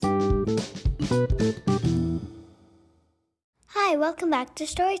Hi, welcome back to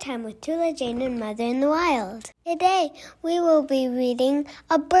Storytime with Tula Jane and Mother in the Wild. Today, we will be reading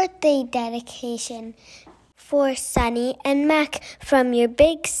a birthday dedication for Sunny and Mac from your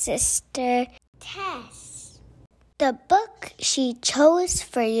big sister, Tess. The book she chose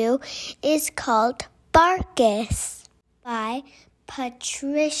for you is called Barkus by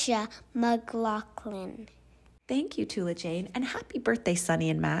Patricia McLaughlin. Thank you, Tula Jane, and happy birthday, Sunny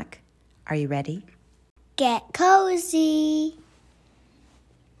and Mac. Are you ready? Get cozy.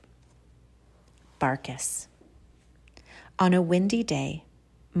 Barkus. On a windy day,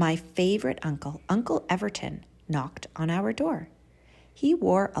 my favorite uncle, Uncle Everton, knocked on our door. He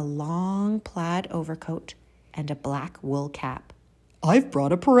wore a long plaid overcoat and a black wool cap. "I've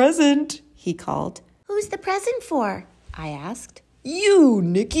brought a present," he called. Who's the present for? I asked. "You,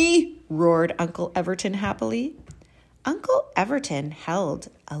 Nicky," roared Uncle Everton happily. Uncle Everton held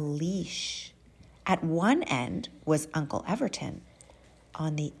a leash. At one end was Uncle Everton.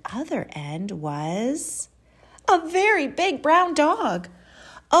 On the other end was a very big brown dog.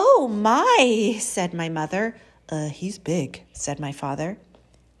 "Oh my," said my mother. He's big," said my father.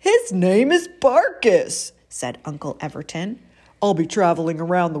 "His name is Barkus," said Uncle Everton. "I'll be traveling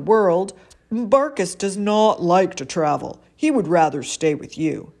around the world. Barkus does not like to travel. He would rather stay with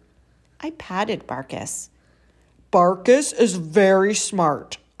you." I patted Barkus. "Barkus is very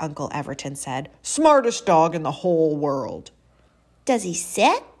smart," Uncle Everton said. "Smartest dog in the whole world." "Does he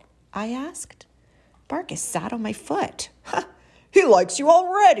sit?" I asked. Barkus sat on my foot. "He likes you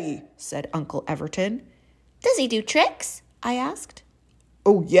already," said Uncle Everton. "Does he do tricks?" I asked.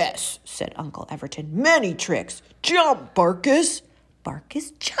 "Oh, yes," said Uncle Everton. "Many tricks. Jump, Barkus."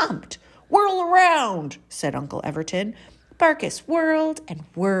 Barkus jumped. "Whirl around," said Uncle Everton. Barkus whirled and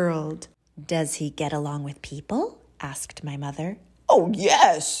whirled. "Does he get along with people?" asked my mother. "Oh,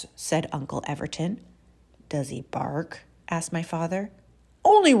 yes," said Uncle Everton. "Does he bark?" asked my father.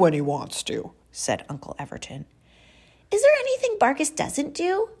 "Only when he wants to," said Uncle Everton. "Is there anything Barkus doesn't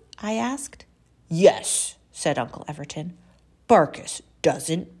do?" I asked. "Yes," said Uncle Everton. "Barkus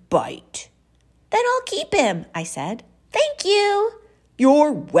doesn't bite." "Then I'll keep him," I said. "Thank you."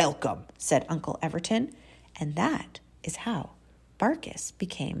 "You're welcome," said Uncle Everton. And that is how Barkus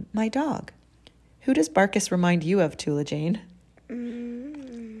became my dog. Who does Barkus remind you of, Tula Jane?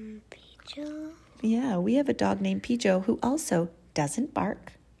 Pijo. Yeah, we have a dog named Pijo who also doesn't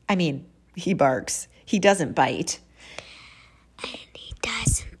bark. I mean, he barks. He doesn't bite. And he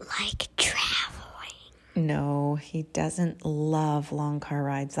doesn't like traveling. No, he doesn't love long car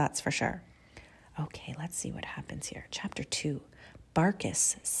rides, that's for sure. Okay, let's see what happens here. Chapter 2,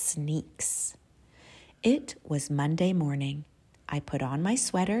 Barkus Sneaks. It was Monday morning. I put on my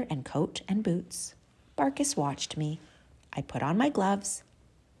sweater and coat and boots. Barkus watched me. I put on my gloves.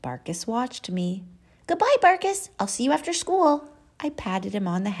 Barkus watched me. "Goodbye, Barkus. I'll see you after school." I patted him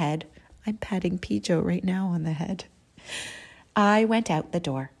on the head. I'm patting Pijo right now on the head. I went out the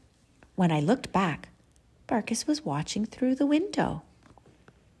door. When I looked back, Barkus was watching through the window.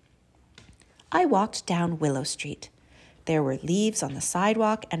 I walked down Willow Street. There were leaves on the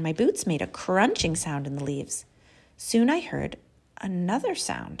sidewalk, and my boots made a crunching sound in the leaves. Soon I heard another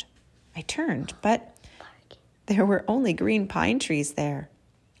sound. I turned, but there were only green pine trees there.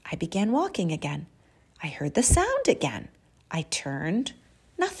 I began walking again. I heard the sound again. I turned.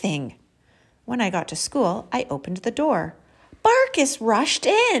 Nothing. When I got to school, I opened the door. Barkus rushed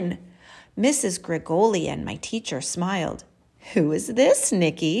in. Mrs. Gregorian, my teacher, smiled. "Who is this,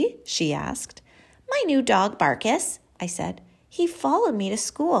 Nicky?" she asked. "My new dog, Barkus," I said. "He followed me to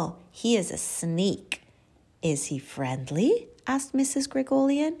school. He is a sneak." "Is he friendly?" asked Mrs.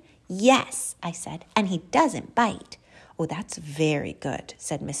 Gregorian. "Yes," I said, "and he doesn't bite." "Oh, that's very good,"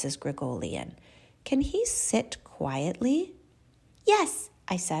 said Mrs. Gregorian. "Can he sit quietly?" "Yes,"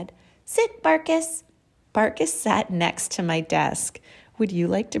 I said. "Sit, Barkus." Barkus sat next to my desk. Would you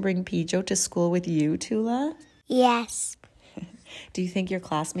like to bring Pijo to school with you, Tula? Yes. Do you think your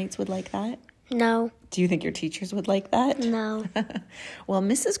classmates would like that? No. Do you think your teachers would like that? No. Well,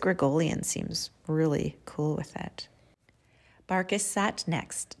 Mrs. Gregorian seems really cool with it. Barkus sat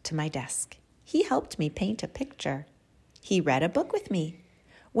next to my desk. He helped me paint a picture. He read a book with me.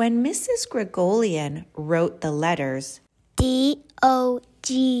 When Mrs. Gregorian wrote the letters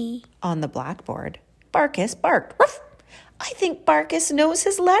D-O-G on the blackboard, Barkus barked. Ruff! "I think Barkus knows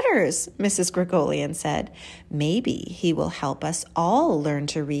his letters," Mrs. Gregorian said. "Maybe he will help us all learn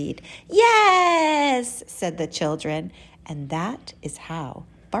to read." "Yes," said the children. And that is how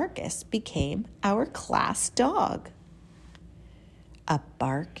Barkus became our class dog. A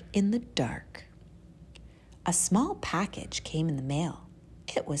bark in the dark. A small package came in the mail.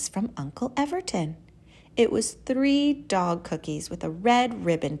 It was from Uncle Everton. It was 3 dog cookies with a red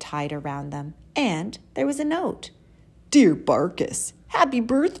ribbon tied around them, and there was a note. Dear Barkus, happy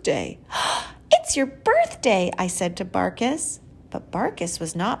birthday. It's your birthday, I said to Barkus. But Barkus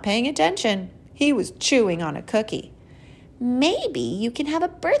was not paying attention. He was chewing on a cookie. Maybe you can have a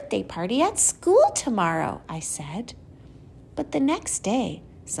birthday party at school tomorrow, I said. But the next day,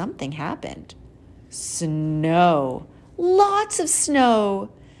 something happened. Snow. Lots of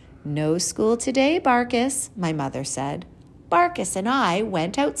snow. No school today, Barkus, my mother said. Barkus and I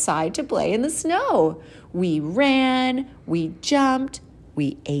went outside to play in the snow. We ran, we jumped,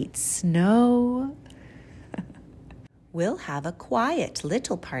 we ate snow. We'll have a quiet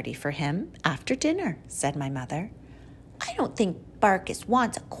little party for him after dinner, said my mother. I don't think Barkus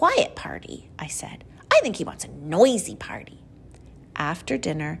wants a quiet party, I said. I think he wants a noisy party. After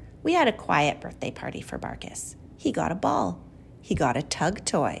dinner, we had a quiet birthday party for Barkus. He got a ball. He got a tug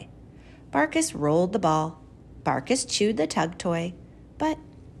toy. Barkus rolled the ball. Barkus chewed the tug toy. But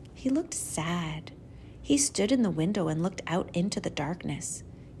he looked sad. He stood in the window and looked out into the darkness.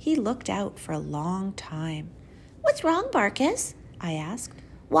 He looked out for a long time. What's wrong, Barkus? I asked.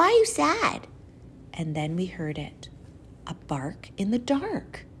 Why are you sad? And then we heard it. A bark in the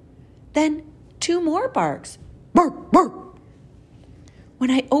dark. Then 2 more barks. Bark, bark.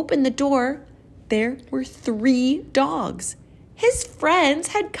 When I opened the door, there were 3 dogs. His friends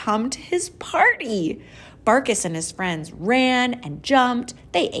had come to his party. Barkus and his friends ran and jumped.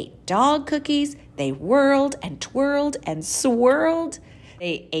 They ate dog cookies. They whirled and twirled and swirled.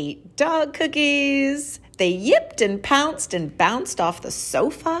 They ate dog cookies. They yipped and pounced and bounced off the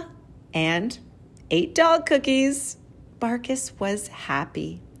sofa and ate dog cookies. Barkus was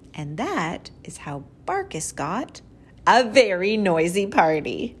happy, and that is how Barkus got a very noisy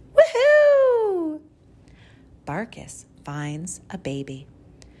party. Woohoo! Barkus finds a baby.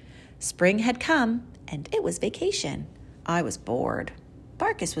 Spring had come, and it was vacation. I was bored.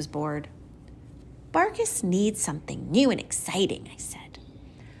 Barkus was bored. Barkus needs something new and exciting, I said.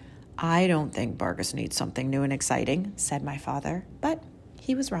 I don't think Barkus needs something new and exciting, said my father, but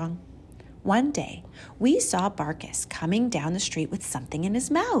he was wrong. One day, we saw Barkus coming down the street with something in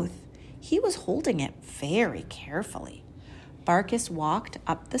his mouth. He was holding it very carefully. Barkus walked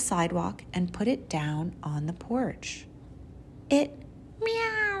up the sidewalk and put it down on the porch. It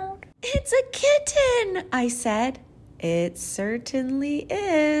meowed. It's a kitten, I said. It certainly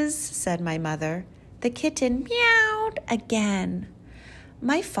is, said my mother. The kitten meowed again.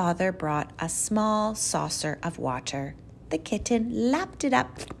 My father brought a small saucer of water. The kitten lapped it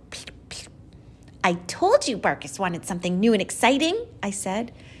up. I told you Barkus wanted something new and exciting, I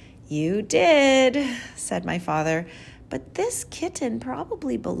said. You did, said my father, but this kitten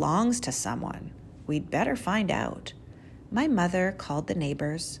probably belongs to someone. We'd better find out. My mother called the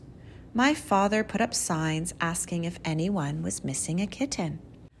neighbors. My father put up signs asking if anyone was missing a kitten.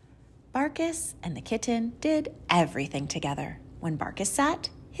 Barkus and the kitten did everything together. When Barkus sat,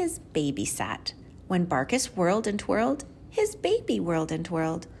 his baby sat. When Barkus whirled and twirled, his baby whirled and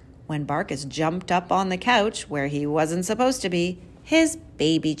twirled. When Barkus jumped up on the couch where he wasn't supposed to be, his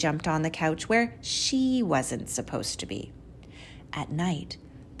baby jumped on the couch where she wasn't supposed to be. At night,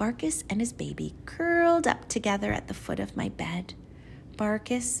 Barkus and his baby curled up together at the foot of my bed.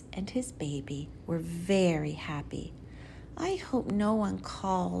 Barkus and his baby were very happy. I hope no one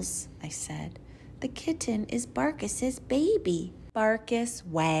calls, I said. The kitten is Barkus's baby. Barkus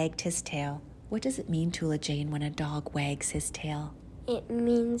wagged his tail. What does it mean, Tula Jane, when a dog wags his tail? It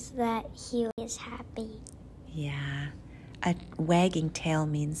means that he is happy. Yeah, a wagging tail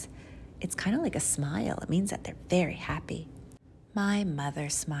means it's kind of like a smile. It means that they're very happy. My mother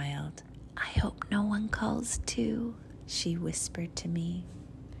smiled. I hope no one calls too, she whispered to me.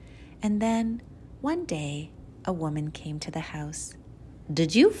 And then one day, a woman came to the house.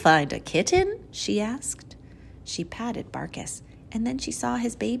 Did you find a kitten? She asked. She patted Barkus, and then she saw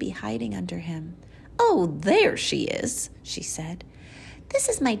his baby hiding under him. Oh, there she is, she said. This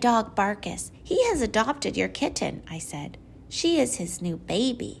is my dog Barkus. He has adopted your kitten, I said. She is his new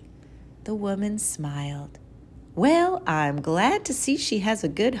baby. The woman smiled. Well, I'm glad to see she has a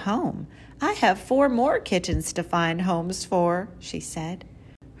good home. I have 4 more kittens to find homes for, she said.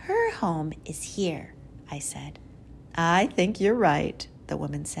 Her home is here, I said. I think you're right, the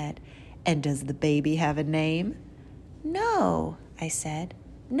woman said. And does the baby have a name? No, I said.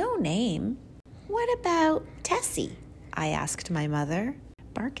 No name. What about Tessie? I asked my mother.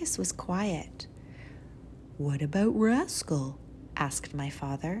 Barkus was quiet. What about Rascal? Asked my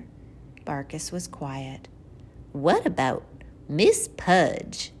father. Barkus was quiet. What about Miss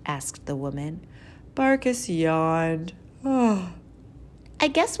Pudge? Asked the woman. Barkus yawned. Oh. I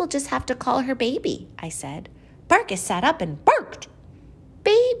guess we'll just have to call her Baby, I said. Barkus sat up and barked.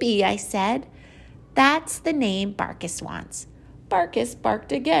 Baby, I said. That's the name Barkus wants. Barkus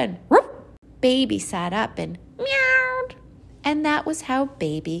barked again. Ruff! Baby sat up and meowed. And that was how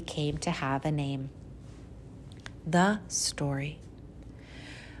Baby came to have a name. The story.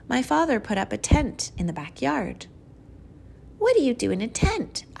 My father put up a tent in the backyard. What do you do in a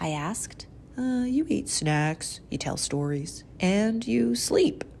tent? I asked. You eat snacks, you tell stories, and you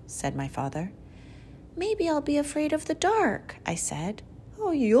sleep, said my father. Maybe I'll be afraid of the dark, I said.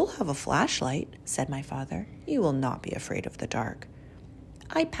 Oh, you'll have a flashlight, said my father. You will not be afraid of the dark.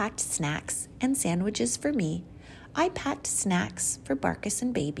 I packed snacks and sandwiches for me. I packed snacks for Barkus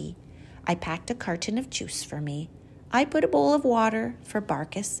and Baby. I packed a carton of juice for me. I put a bowl of water for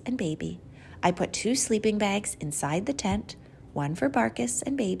Barkus and Baby. I put 2 sleeping bags inside the tent, one for Barkus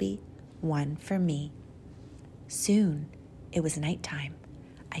and Baby, one for me. Soon it was nighttime.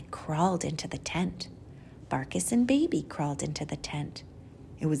 I crawled into the tent. Barkus and Baby crawled into the tent.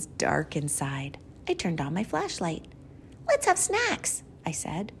 It was dark inside. I turned on my flashlight. Let's have snacks, I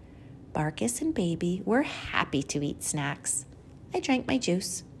said. Barkus and Baby were happy to eat snacks. I drank my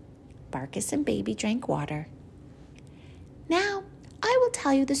juice. Barkus and Baby drank water. Now I will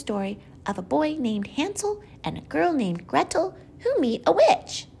tell you the story of a boy named Hansel and a girl named Gretel who meet a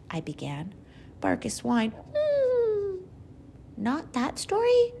witch, I began. Barkus whined, Not that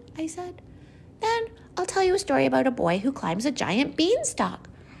story, I said. Then I'll tell you a story about a boy who climbs a giant beanstalk.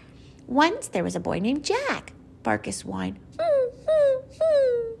 Once there was a boy named Jack. Barkus whined,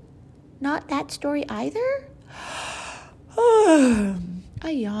 Not that story either? I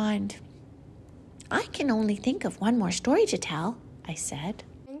yawned. I can only think of one more story to tell, I said.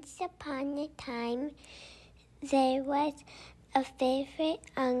 Once upon a time, there was a favorite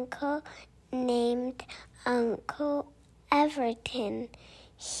uncle named Uncle Everton.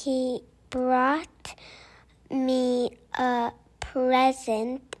 He brought me a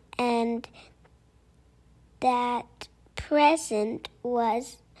present, and that present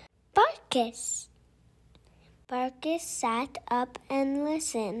was Barkus. Barkus sat up and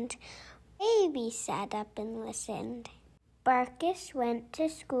listened. Baby sat up and listened. Barkus went to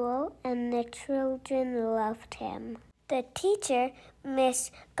school and the children loved him. The teacher,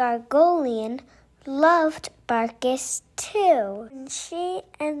 Miss Gargolian, loved Barkus too. And she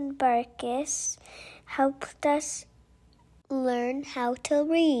and Barkus helped us learn how to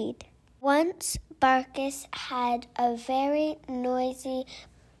read. Once Barkus had a very noisy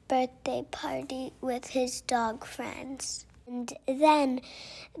birthday party with his dog friends. And then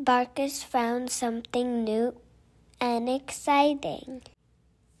Barkus found something new and exciting.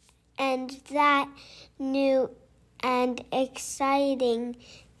 And that new and exciting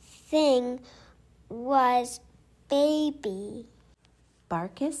thing was Baby.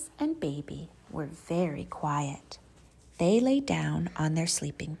 Barkus and Baby were very quiet. They lay down on their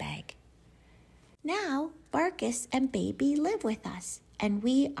sleeping bag. Now Barkus and Baby live with us, and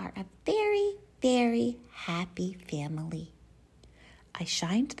we are a very, very happy family. I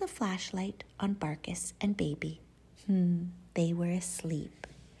shined the flashlight on Barkus and Baby. They were asleep.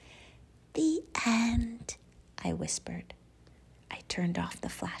 The end, I whispered. I turned off the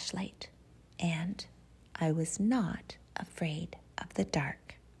flashlight, and I was not afraid of the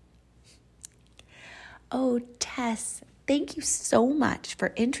dark. Oh, Tess, thank you so much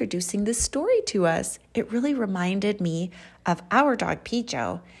for introducing this story to us. It really reminded me of our dog,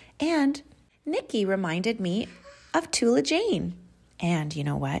 Pijo, and Nikki reminded me of Tula Jane. And you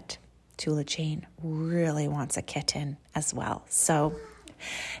know what? Tula Jane really wants a kitten as well. So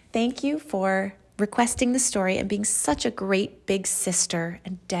thank you for requesting the story and being such a great big sister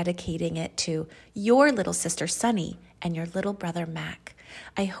and dedicating it to your little sister, Sunny, and your little brother, Mac.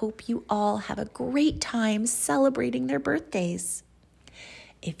 I hope you all have a great time celebrating their birthdays.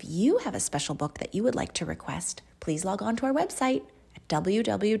 If you have a special book that you would like to request, please log on to our website at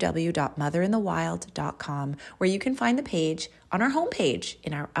www.motherinthewild.com, where you can find the page on our homepage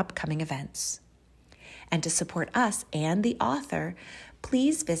in our upcoming events. And to support us and the author,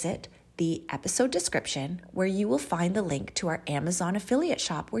 please visit the episode description, where you will find the link to our Amazon affiliate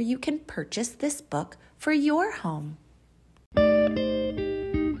shop where you can purchase this book for your home.